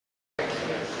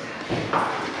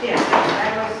Yeah,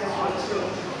 I was just want to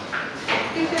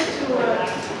give it to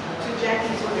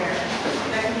Jackie to wear.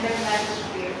 Jackie has nice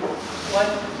for you. What?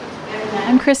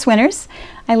 I'm Chris Winters.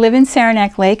 I live in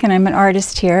Saranac Lake and I'm an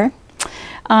artist here.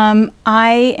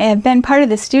 I have been part of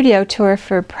the studio tour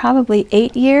for probably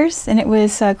 8 years, and it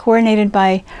was coordinated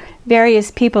by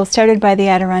various people, started by the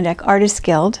Adirondack Artists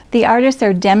Guild. The artists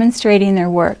are demonstrating their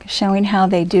work, showing how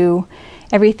they do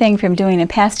everything from doing a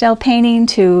pastel painting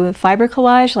to fiber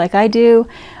collage like I do.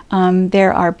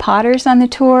 There are potters on the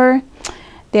tour.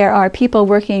 There are people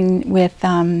working with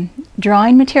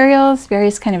drawing materials,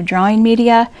 various kind of drawing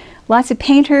media, lots of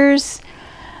painters,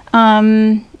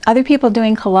 other people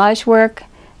doing collage work.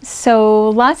 So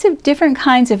lots of different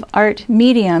kinds of art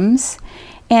mediums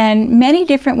and many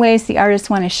different ways the artists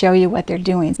want to show you what they're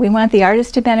doing. We want the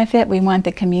artists to benefit, we want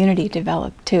the community to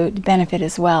benefit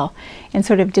as well, and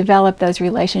sort of develop those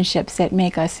relationships that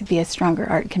make us be a stronger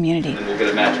art community. And then we'll get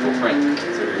a magical print. So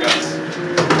here goes.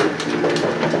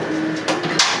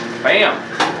 Bam!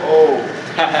 Oh!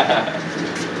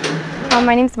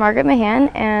 My name is Margaret Mahan,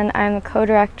 and I'm the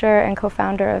co-director and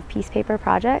co-founder of Piece Paper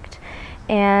Project.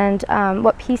 And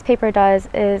what Piece Paper does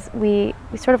is we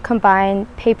sort of combine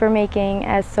paper making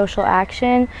as social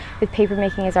action with paper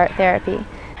making as art therapy.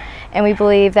 And we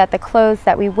believe that the clothes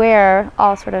that we wear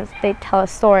all they tell a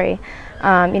story.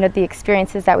 You know, the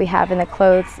experiences that we have in the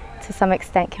clothes to some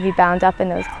extent can be bound up in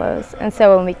those clothes. And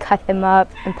so when we cut them up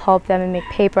and pulp them and make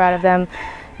paper out of them,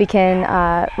 we can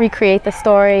recreate the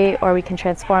story, or we can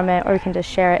transform it, or we can just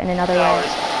share it in another way.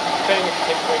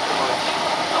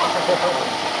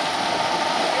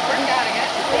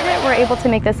 The way that we're able to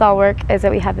make this all work is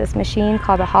that we have this machine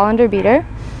called a Hollander beater.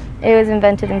 It was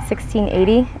invented in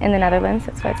 1680 in the Netherlands,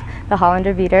 that's why it's the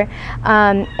Hollander beater.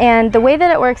 And the way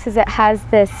that it works is it has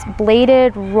this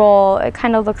bladed roll. It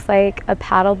kind of looks like a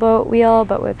paddle boat wheel,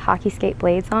 but with hockey skate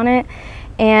blades on it.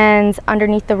 And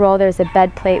underneath the roll there's a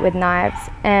bed plate with knives.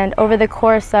 And over the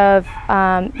course of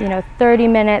 30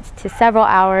 minutes to several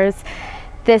hours,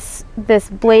 this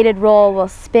bladed roll will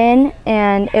spin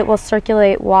and it will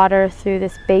circulate water through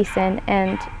this basin,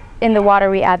 and in the water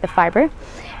we add the fiber.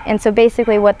 And so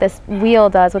basically what this wheel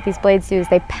does, what these blades do, is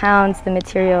they pound the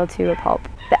material to a pulp.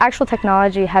 The actual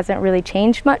technology hasn't really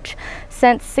changed much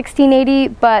since 1680,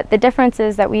 but the difference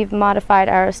is that we've modified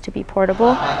ours to be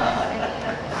portable.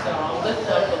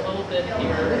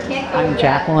 I'm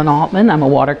Jacqueline Altman. I'm a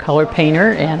watercolor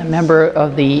painter and a member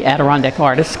of the Adirondack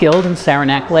Artists Guild in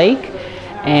Saranac Lake,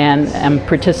 and I'm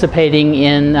participating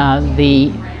in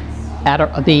the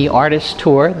artist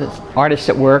tour, the Artists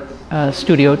at Work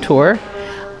studio tour.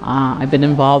 I've been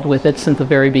involved with it since the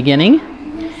very beginning,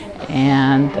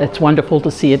 and it's wonderful to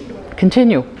see it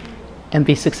continue and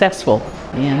be successful.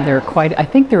 And I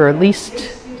think there are at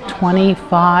least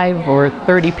 25 or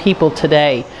 30 people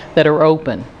today that are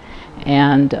open.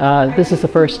 And this is the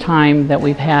first time that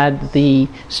we've had the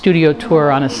studio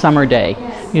tour on a summer day.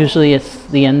 Usually it's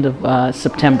the end of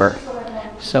September.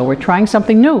 So we're trying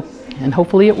something new, and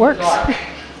hopefully it works.